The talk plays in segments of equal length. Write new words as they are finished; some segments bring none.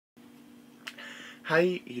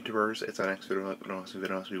Hi YouTubers, it's our next video, weight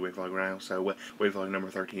vlog now, so weight vlog number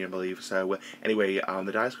 13 I believe. So anyway,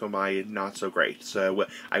 the diet's going by not so great. So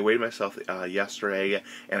I weighed myself yesterday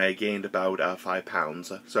and I gained about 5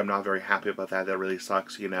 pounds, so I'm not very happy about that. That really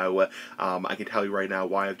sucks, you know. I can tell you right now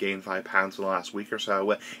why I've gained 5 pounds in the last week or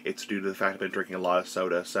so. It's due to the fact I've been drinking a lot of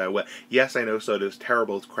soda. So yes, I know soda is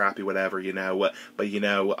terrible, it's crappy, whatever, you know, but you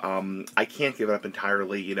know, I can't give it up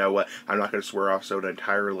entirely, you know. I'm not going to swear off soda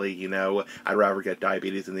entirely, you know. I'd rather get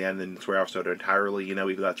diabetes in the end than swear off soda entirely, you know,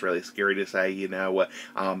 even though that's really scary to say, you know.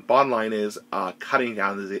 Bottom line is, cutting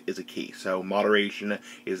down is a key. So moderation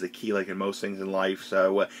is the key, like in most things in life.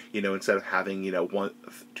 So, you know, instead of having, you know,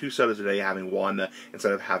 2 sodas a day, having 1,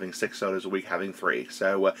 instead of having 6 sodas a week, having 3.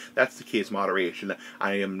 So, that's the key, is moderation.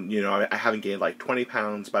 I am, you know, I haven't gained like 20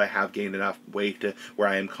 pounds, but I have gained enough weight where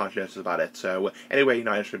I am conscious about it. So, anyway, you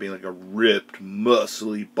know, I should be like a ripped,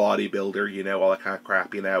 muscly bodybuilder, you know, all that kind of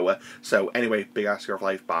crap, you know. So, anyway, big Oscar of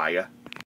life, bye.